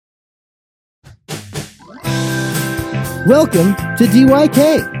Welcome to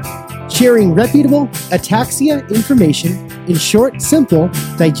DYK, sharing reputable ataxia information in short, simple,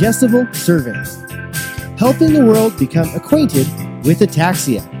 digestible surveys, helping the world become acquainted with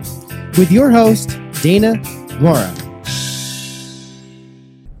ataxia. With your host, Dana Mora.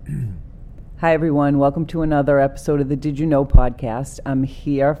 Hi, everyone. Welcome to another episode of the Did You Know podcast. I'm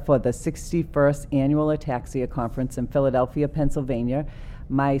here for the 61st Annual Ataxia Conference in Philadelphia, Pennsylvania.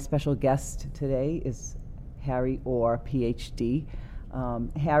 My special guest today is Harry Orr, PhD.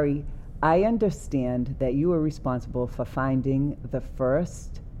 Harry, I understand that you were responsible for finding the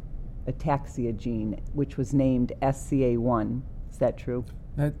first ataxia gene, which was named SCA1. Is that true?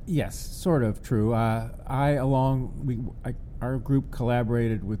 Yes, sort of true. Our group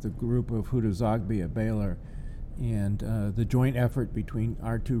collaborated with a group of Huda Zogby at Baylor, and the joint effort between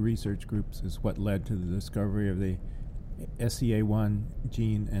our two research groups is what led to the discovery of the SCA1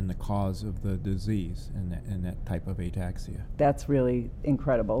 gene and the cause of the disease and that type of ataxia. That's really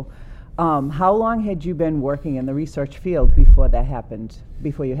incredible. How long had you been working in the research field before that happened,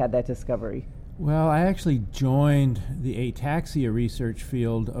 before you had that discovery? Well, I actually joined the ataxia research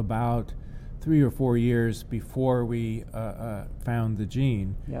field about 3 or 4 years before we found the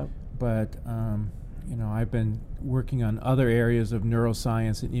gene. Yep. But I've been working on other areas of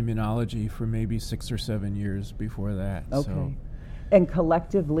neuroscience and immunology for maybe 6 or 7 years before that. Okay. So. And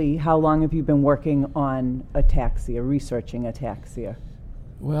collectively, how long have you been working on ataxia, researching ataxia?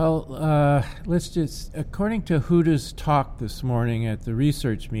 Well, according to Huda's talk this morning at the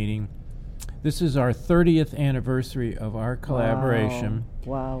research meeting, this is our 30th anniversary of our collaboration.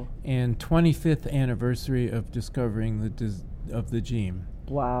 Wow. And 25th anniversary of discovering the gene.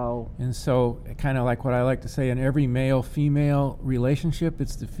 Wow. And so, kind of like what I like to say, in every male-female relationship,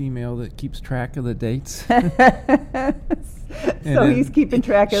 it's the female that keeps track of the dates. So he's keeping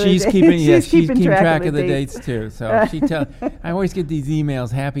track of the dates. She's keeping track of the dates too. So I always get these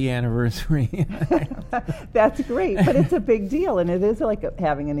emails, happy anniversary. That's great, but it's a big deal, and it is like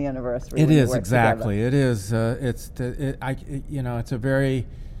having an anniversary. It is, exactly. It is. It's an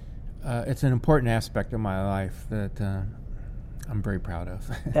important aspect of my life that I'm very proud of.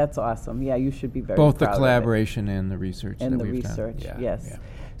 That's awesome. Yeah, you should be very both proud the collaboration and the research and that the we've research. done. Yes. Yeah.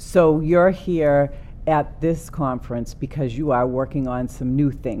 So you're here at this conference because you are working on some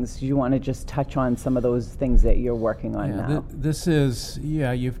new things. Do you want to just touch on some of those things that you're working on now?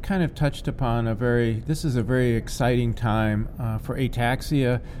 You've kind of touched upon this is a very exciting time for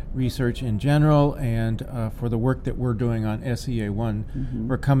ataxia research in general and for the work that we're doing on SCA1. Mm-hmm.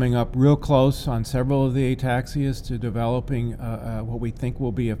 We're coming up real close on several of the ataxias to developing what we think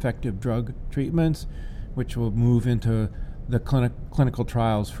will be effective drug treatments, which will move into the clinical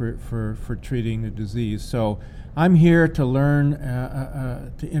trials for treating the disease. So I'm here to learn,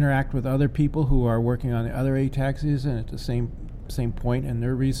 to interact with other people who are working on the other ataxias and at the same point in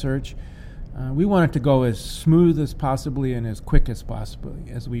their research. We want it to go as smooth as possibly and as quick as possible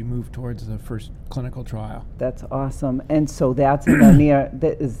as we move towards the first clinical trial. That's awesome. And so that's in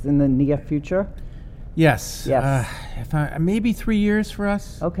the near future? Yes. Yes. Maybe 3 years for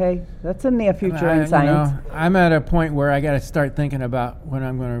us. Okay, that's a near future in science. I'm at a point where I got to start thinking about when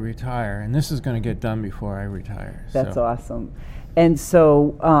I'm going to retire, and this is going to get done before I retire. That's awesome. And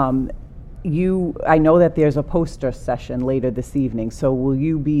so I know that there's a poster session later this evening, so will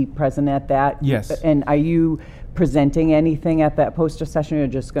you be present at that? Yes. And are you presenting anything at that poster session, or you're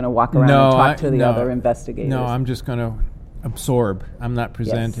just going to walk around and talk to the other investigators? No, I'm just going to absorb. I'm not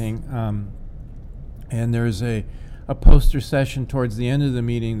presenting. Yes. And there's a poster session towards the end of the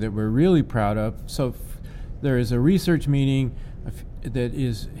meeting that we're really proud of. So there is a research meeting that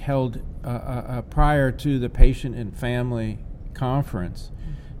is held prior to the patient and family conference.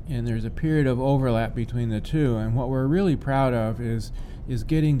 And there's a period of overlap between the two. And what we're really proud of is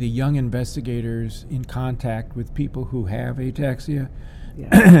getting the young investigators in contact with people who have ataxia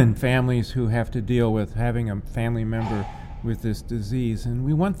and families who have to deal with having a family member with this disease. And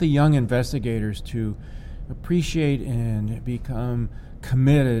we want the young investigators to appreciate and become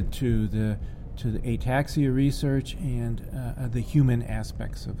committed to the ataxia research and the human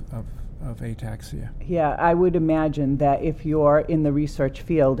aspects of ataxia. Yeah, I would imagine that if you're in the research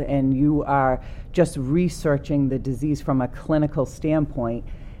field and you are just researching the disease from a clinical standpoint,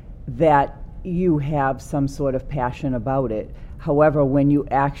 that you have some sort of passion about it. However, when you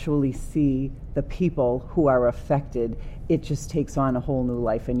actually see the people who are affected, it just takes on a whole new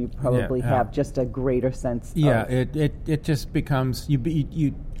life, and you probably have just a greater sense. Yeah, it just becomes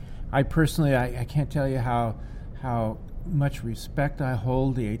you. I personally, I can't tell you how much respect I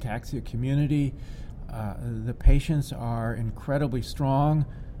hold the ataxia community. The patients are incredibly strong.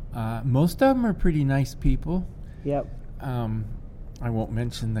 Most of them are pretty nice people. Yep. I won't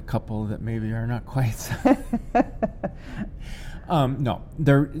mention the couple that maybe are not quite. No,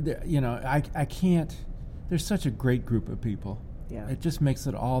 I can't. There's such a great group of people. Yeah. It just makes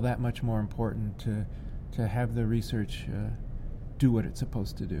it all that much more important to have the research do what it's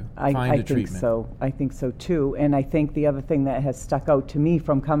supposed to do. Find a think treatment. So. I think so too. And I think the other thing that has stuck out to me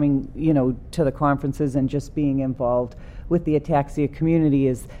from coming, to the conferences and just being involved with the ataxia community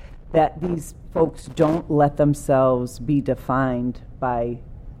is that these folks don't let themselves be defined by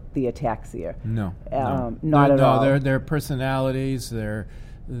the ataxia. No, not at all. Their personalities, they're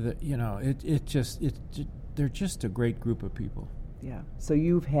just a great group of people. Yeah. So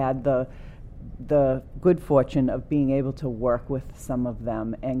you've had the good fortune of being able to work with some of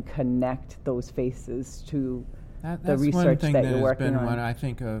them and connect those faces to the research that you're working on. One I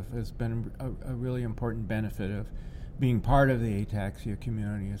think of has been a really important benefit of being part of the ataxia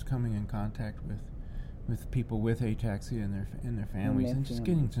community, is coming in contact with people with ataxia and their families, and just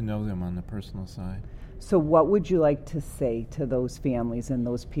getting to know them on the personal side. So what would you like to say to those families and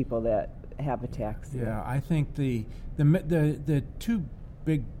those people that have ataxia? Yeah, I think the two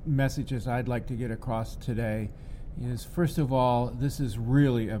big messages I'd like to get across today is, first of all, this is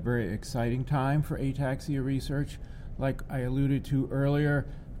really a very exciting time for ataxia research. Like I alluded to earlier,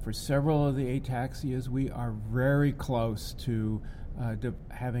 for several of the ataxias, we are very close to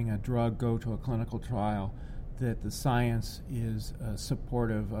having a drug go to a clinical trial, that the science is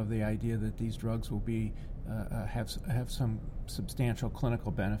supportive of the idea that these drugs will be have some substantial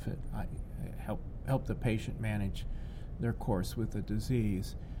clinical benefit, help the patient manage their course with the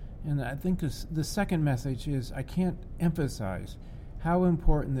disease. And I think the second message is, I can't emphasize how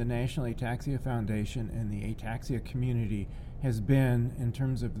important the National Ataxia Foundation and the ataxia community has been in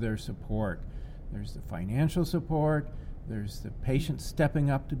terms of their support. There's the financial support, there's the patients stepping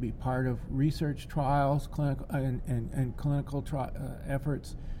up to be part of research trials, clinical and clinical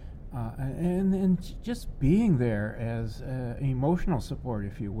efforts, and just being there as emotional support,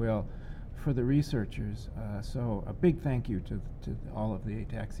 if you will, for the researchers. So a big thank you to all of the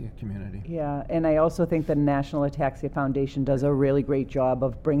ataxia community. Yeah, and I also think the National Ataxia Foundation does a really great job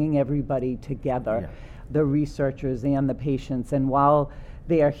of bringing everybody together, the researchers and the patients, and while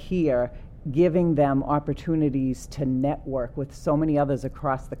they are here, giving them opportunities to network with so many others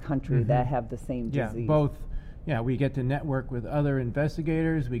across the country that have the same disease. We get to network with other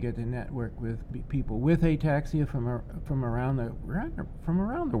investigators. We get to network with people with ataxia from around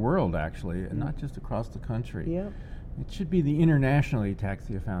the world, actually, and not just across the country. Yep. It should be the International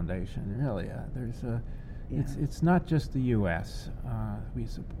Ataxia Foundation. Really, it's not just the U.S.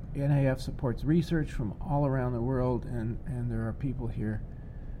 NAF supports research from all around the world, and there are people here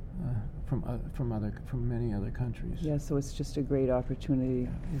from many other countries. Yeah, so it's just a great opportunity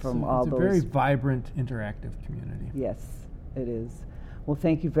from all those. It's a very vibrant, interactive community. Yes, it is. Well,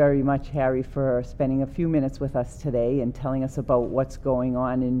 thank you very much, Harry, for spending a few minutes with us today and telling us about what's going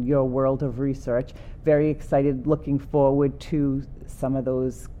on in your world of research. Very excited, looking forward to some of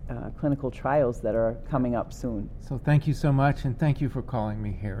those clinical trials that are coming up soon. So thank you so much, and thank you for calling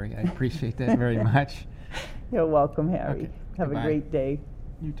me Harry. I appreciate that very much. You're welcome, Harry. Okay. Have Goodbye. a great day.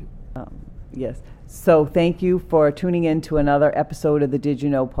 You too. Yes. So thank you for tuning in to another episode of the Did You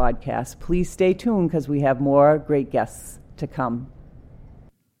Know podcast. Please stay tuned because we have more great guests to come.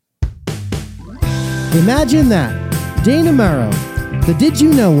 Imagine that. Dana Morrow, the Did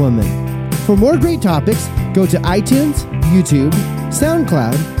You Know woman. For more great topics, go to iTunes, YouTube,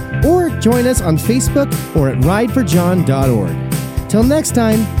 SoundCloud, or join us on Facebook or at rideforjohn.org. Till next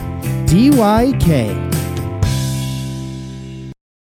time, DYK.